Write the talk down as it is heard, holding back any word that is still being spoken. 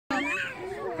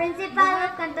Principal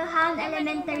of Cantohan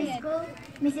Elementary School,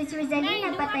 Mrs. Rosalina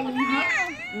Patalingho.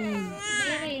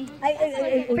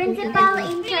 Principal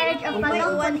in charge of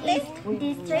Palongpon East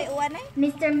District,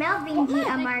 Mr. Melvin G.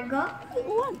 Amargo.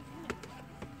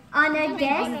 Honored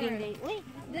guests,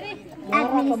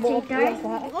 administrators,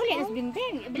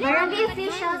 barangay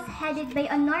officials headed by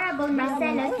Honorable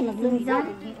Marcelo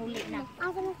Sinzon,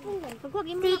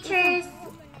 teachers,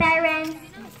 parents,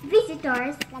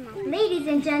 visitors, ladies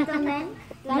and gentlemen,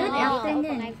 good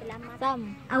afternoon.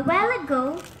 A while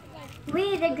ago,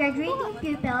 we, the graduating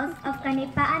pupils of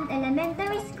Kanipaan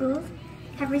Elementary School,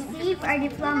 have received our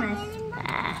diplomas.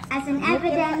 As an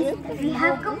evidence that we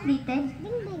have completed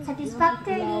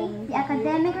satisfactorily the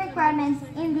academic requirements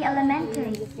in the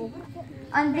elementary.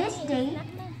 On this day,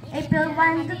 April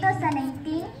 1,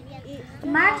 2019,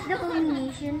 marks the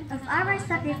culmination of our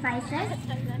sacrifices,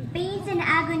 pains, and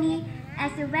agony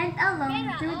as we went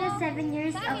along through the 7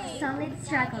 years of solid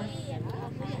struggles.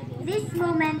 This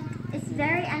moment is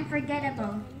very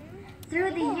unforgettable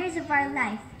through the years of our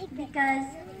life because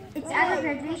it's our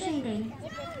graduation day.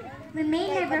 We may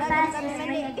never pass this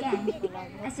way again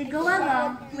as we go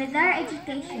along with our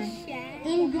education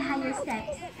in the higher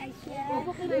steps.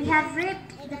 We have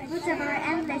reaped the fruits of our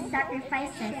endless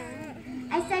sacrifices.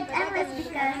 I said endless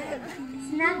because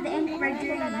it's not the end of our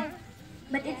journey,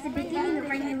 but it's the beginning of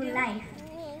our new life,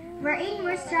 wherein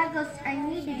more struggles are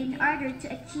needed in order to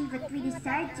achieve what we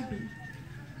desire to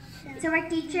be. To our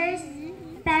teachers,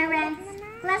 parents,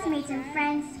 classmates, and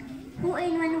friends who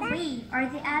in one way or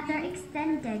the other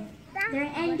extended their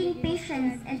unending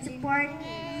patience and support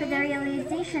for the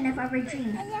realization of our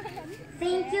dreams.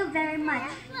 Thank you very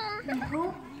much. We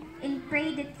hope and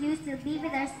pray that you still be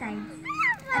with our sides.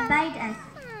 Abide us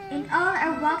in all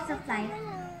our walks of life.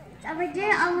 To our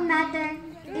dear alma mater,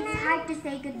 it's hard to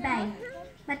say goodbye,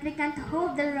 but we can't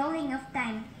hold the rolling of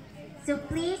time. So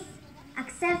please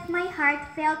accept my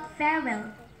heartfelt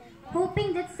farewell,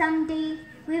 hoping that someday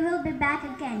we will be back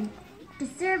again to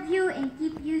serve you and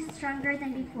keep you stronger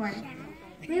than before.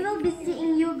 We will be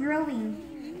seeing you growing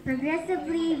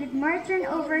progressively with more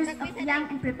turnovers of young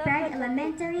and prepared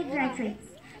elementary graduates.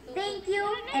 Thank you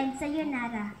and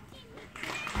sayonara.